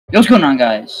Yo, what's going on,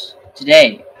 guys?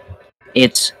 Today,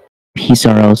 it's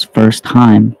PSRL's first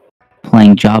time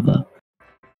playing Java.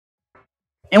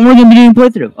 And we're going to be doing a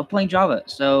playthrough of playing Java.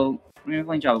 So, we're going to be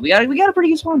playing Java. We got a pretty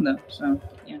good spawn, though. So,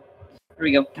 yeah. Here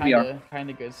we go. Here we are.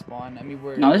 Kinda good spawn. I mean,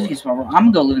 No, this is a good spawn. I'm going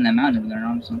to go live in that mountain over there,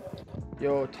 honestly.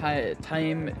 Yo,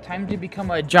 time to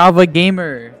become a Java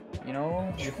gamer. You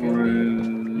know? You feel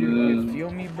me? You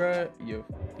feel me, bruh? You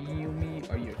feel me?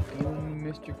 Are you feeling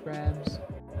me, Mr. Krabs?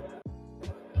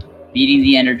 Beating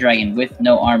the Ender Dragon with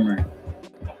no armor.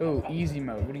 Oh, easy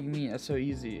mode. What do you mean? That's so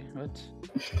easy. What?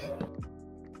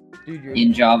 Dude, you're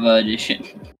in Java Edition.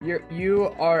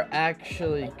 You are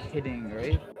actually kidding,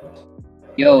 right?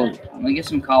 Yo, let me get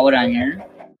some kava down here.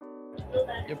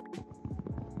 Yep.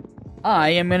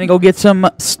 I am gonna go get some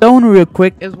stone real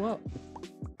quick as well.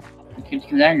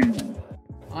 Come down here.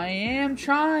 I am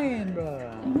trying,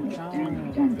 bro. I'm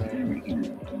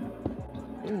trying.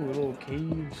 Ooh, a little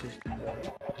cave system, bro.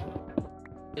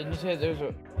 Didn't you say there's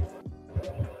a...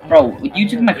 Bro, you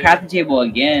took my crafting table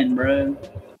again, bro.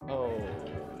 Oh.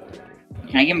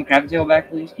 Can I get my crafting table back,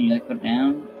 please? Can you, like, put it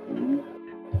down?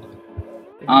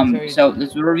 So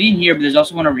there's a ravine here, but there's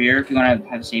also one over here if you want to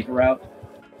have a safer route.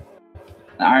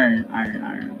 Iron.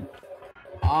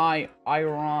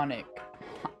 Ironic.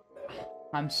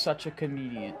 I'm such a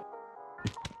comedian.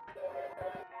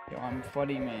 Yo, I'm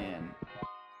funny, man.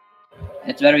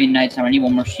 It's better be nighttime. I need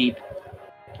one more sheep.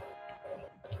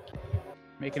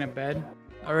 Making a bed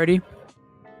already?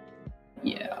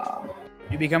 Yeah.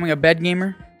 You becoming a bed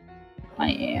gamer?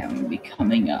 I am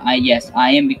becoming a... yes,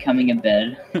 I am becoming a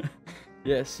bed.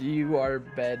 Yes, you are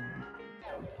bed.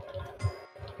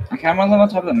 I kind of want to live on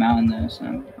top of the mountain, though,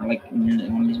 so... Or, like, near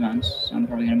one of these mountains, so I'm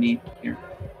probably gonna be here.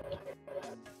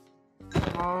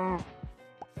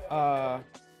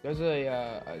 There's an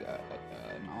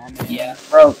almond. Yeah,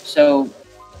 bro, so...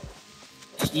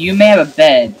 You may have a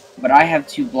bed, but I have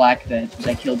 2 black beds, because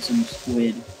I killed some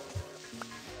squid.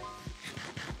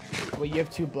 Well, you have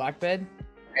 2 black bed?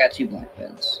 I got 2 black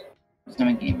beds. I'm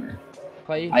a gamer.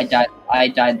 Place. I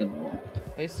died the war.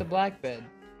 Place the black bed.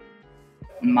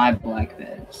 My black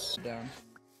beds. Down.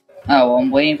 Oh, well,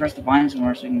 I'm waiting for us to find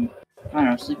somewhere so we can... I don't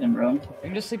know, sleeping, bro. You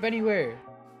can just sleep anywhere.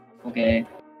 Okay.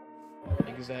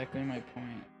 Exactly my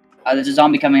point. There's a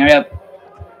zombie coming, hurry up.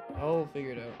 I'll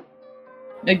figure it out.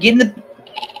 No, get in the...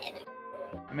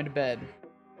 I'm in bed.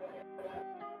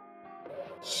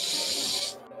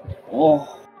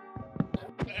 Oh.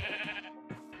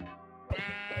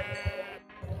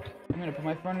 I'm gonna put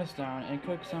my furnace down and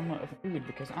cook some food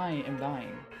because I am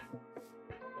dying.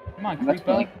 Come on, I'm about to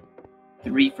put, like,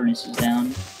 3 furnaces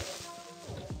down.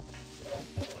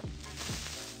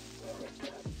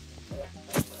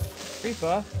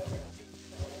 Creeper.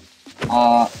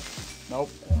 Nope.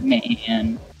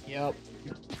 Man. Yep.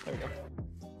 There we go.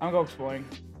 I'm gonna go exploring.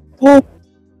 Oh!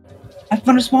 I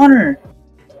found a spawner!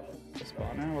 A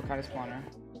spawner? What kind of spawner?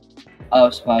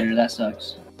 Oh, spider, that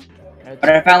sucks. But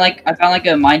I found like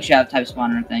a mineshaft type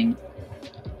spawner thing.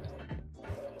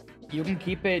 You can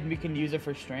keep it and we can use it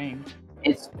for string.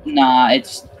 It's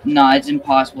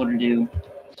impossible to do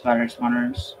spider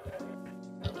spawners.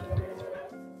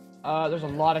 There's a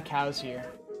lot of cows here.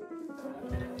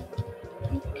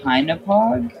 Kinda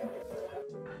pog.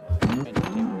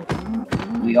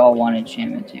 We all want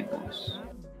enchantment tables.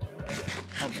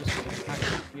 Oh, just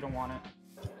kidding. We don't want it.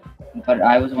 But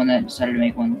I was the one that decided to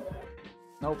make one.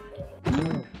 Nope.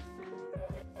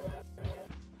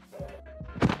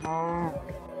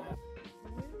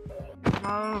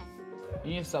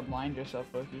 You need to stop lying to yourself,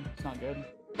 Loki. It's not good.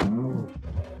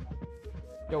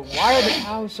 Yo, why are the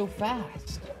cows so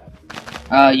fast?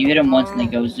 You hit them once and they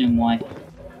go zoom. Why?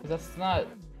 That's not...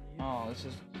 Oh, this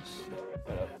is...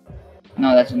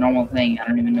 No, that's a normal thing. I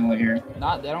don't even know what you're...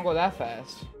 They don't go that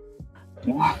fast.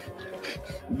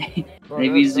 they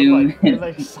be zoom. They're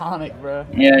like Sonic, bro.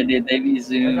 Yeah, dude, they be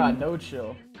zoom. They got no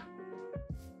chill.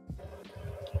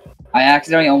 I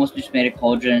accidentally almost just made a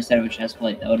cauldron instead of a chest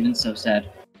plate. That would have been so sad.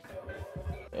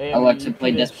 Hey, Alexa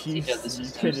played Despacito. This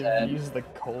is so sad. Use the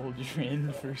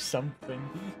cauldron for something.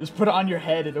 Just put it on your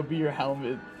head. It'll be your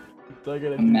helmet.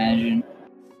 Imagine.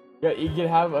 Yeah, you could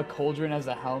have a cauldron as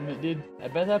a helmet, dude. I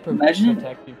bet that protect you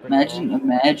pretty well.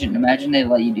 Imagine they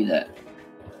let you do that.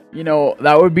 You know,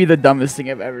 that would be the dumbest thing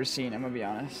I've ever seen, I'm gonna be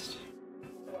honest.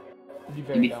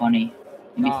 It'd be funny.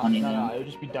 It'd be funny, No, it would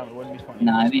just be dumb. It wouldn't be funny.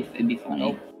 Nah, it'd be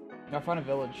funny. Nope. I found a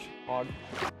village, Hog,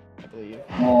 I believe.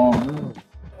 Oh.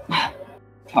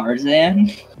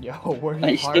 Tarzan? Yo,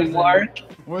 where's Tarzan? Mark?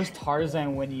 Where's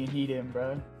Tarzan when you need him,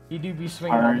 bro? He do be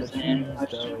swinging on the trees,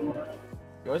 though.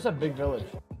 Yo, it's a big village.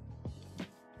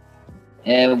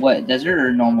 What, desert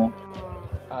or normal?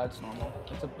 It's normal.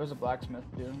 There's a blacksmith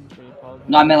too. Pretty pog.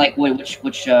 No, I meant like wait, which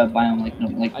biome? Like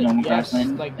normal Yes,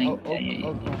 grassland like thing.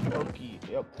 oaky.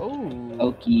 Yep. Oh.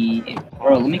 Okie.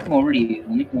 Bro, let me come over to you.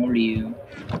 Let me come over to you.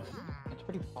 That's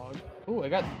pretty pog. Ooh, I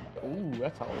got. Ooh,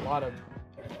 that's a lot of.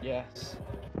 Yes.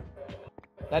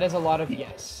 That is a lot of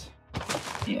yes.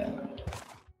 Yeah.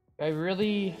 I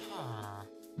really.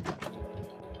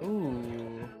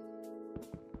 Ooh.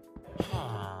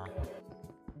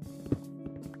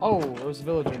 Oh, there was a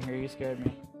villager in here. You scared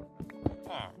me.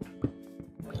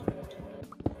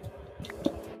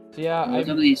 So yeah, I'm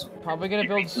probably gonna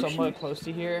build somewhat close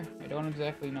to here. I don't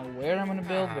exactly know where I'm gonna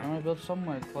build, but I'm gonna build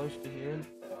somewhere close to here.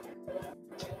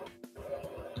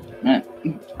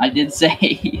 I did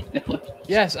say.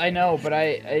 Yes, I know, but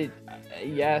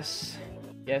yes,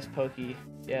 Pokey,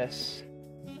 yes.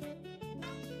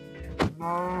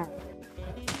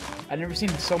 I've never seen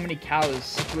so many cows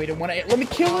situated. Let me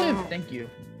kill him. Thank you.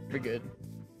 We're good.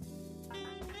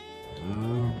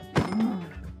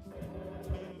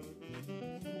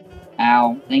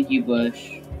 Ow. Thank you,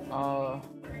 Bush.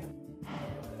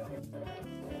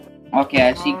 Okay,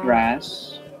 I see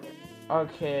grass.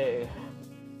 Okay.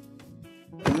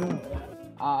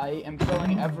 I am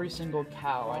killing every single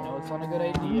cow. I know it's not a good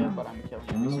idea, but I'm killing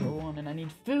every single one, and I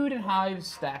need food and hives,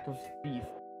 stack of beef.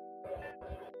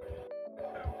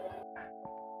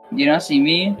 Do you not see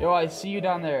me? Yo, I see you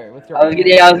down there with your. I was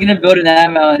gonna build in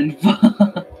that mountain.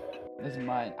 This is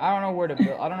mine. I don't know where to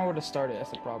build. I don't know where to start it.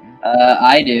 That's the problem.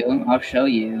 I do. I'll show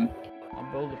you. I'll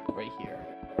build it right here.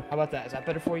 How about that? Is that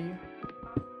better for you?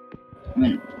 I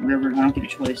mean, whatever. I don't get a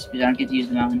choice because I don't get to use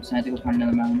the mountain, so I have to go find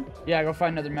another mountain. Yeah, go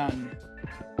find another mountain.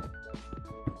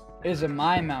 It is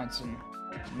my mountain,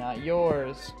 not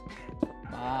yours.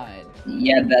 Mine.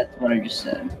 Yeah, that's what I just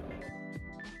said.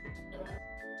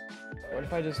 What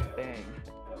if I just bang?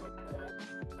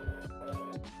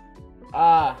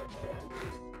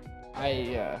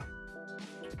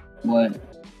 What?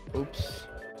 Oops.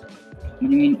 What do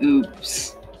you mean,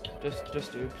 oops?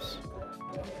 Just oops.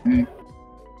 Hmm.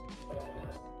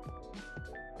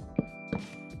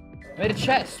 Made a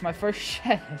chest, my first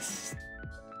chest.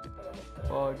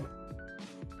 Fog.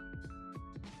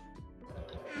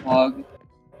 Log.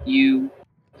 You.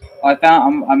 Oh, I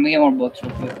found. I'm gonna get more books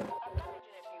real quick.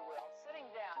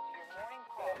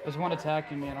 There's one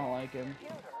attacking me. I don't like him.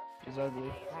 He's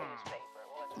ugly.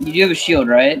 You do have a shield,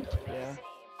 right? Yeah.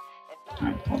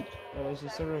 Alright, cool. Oh, is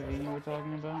this the ravine you were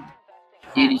talking about?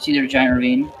 Did you see the giant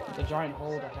ravine? The giant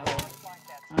hole to hell.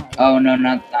 Oh no,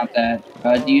 not that.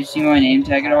 Do you see my name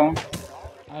tag at all?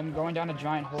 I'm going down a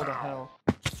giant hole to hell.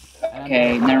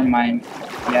 Okay, never mind.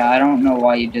 Yeah, I don't know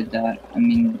why you did that. I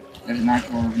mean, there's an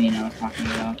actual ravine I was talking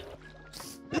about.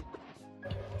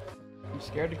 I'm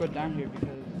scared to go down here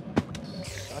because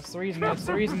that's the reason. That's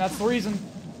the reason. That's the reason.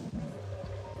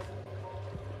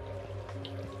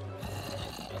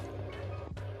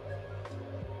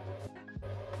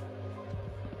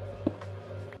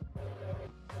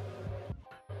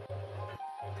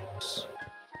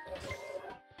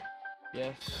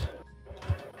 Yes.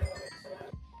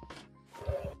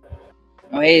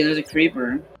 Oh hey, there's a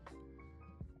creeper.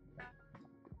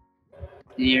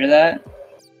 Did you hear that?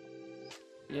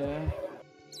 Yeah.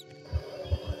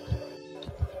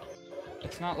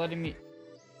 It's not letting me.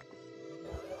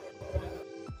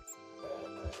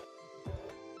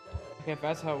 Okay, if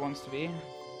that's how it wants to be.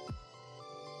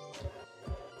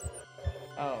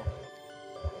 Oh.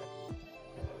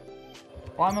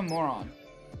 Well, I'm a moron.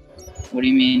 What do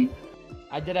you mean?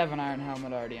 I did have an iron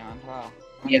helmet already on. Wow.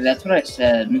 Yeah, that's what I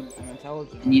said. I'm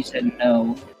intelligent. And you said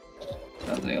no. So I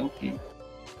was like, okay.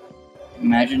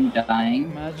 Imagine dying.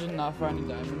 Imagine not finding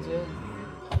diamonds yet.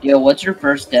 Yo, what's your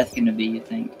first death gonna be, you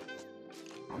think?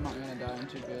 I'm not gonna die. I'm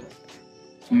too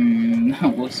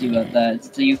good. We'll see about that.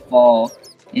 Until you fall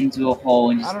into a hole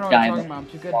and just I don't know die. what you're talking about. I'm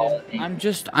too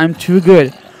good, dude. I'm too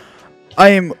good. I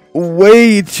am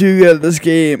way too good at this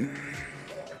game.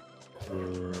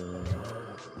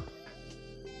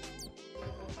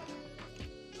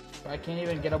 I can't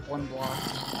even get up one block.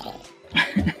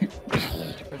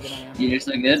 You're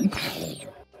so good.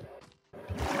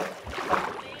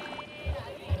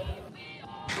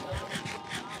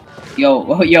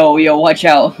 Yo, watch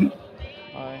out.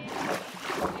 Why?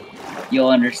 You'll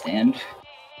understand.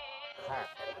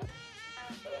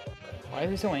 Why is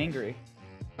he so angry?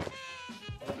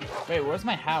 Wait, where's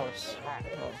my house?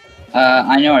 Oh.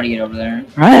 I know how to get over there.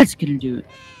 Alright, that's gonna do it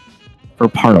for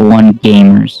part 1,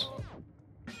 gamers.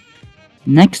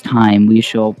 Next time we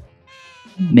shall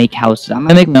make houses. I'm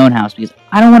gonna make my own house because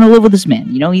I don't want to live with this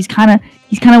man. You know, he's kind of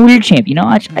weird champ. You know,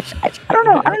 I don't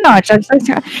know. I just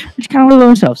kind of live with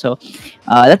himself. So,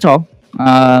 that's all.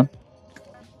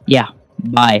 Yeah.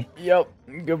 Bye. Yep.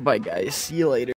 Goodbye, guys. See you later.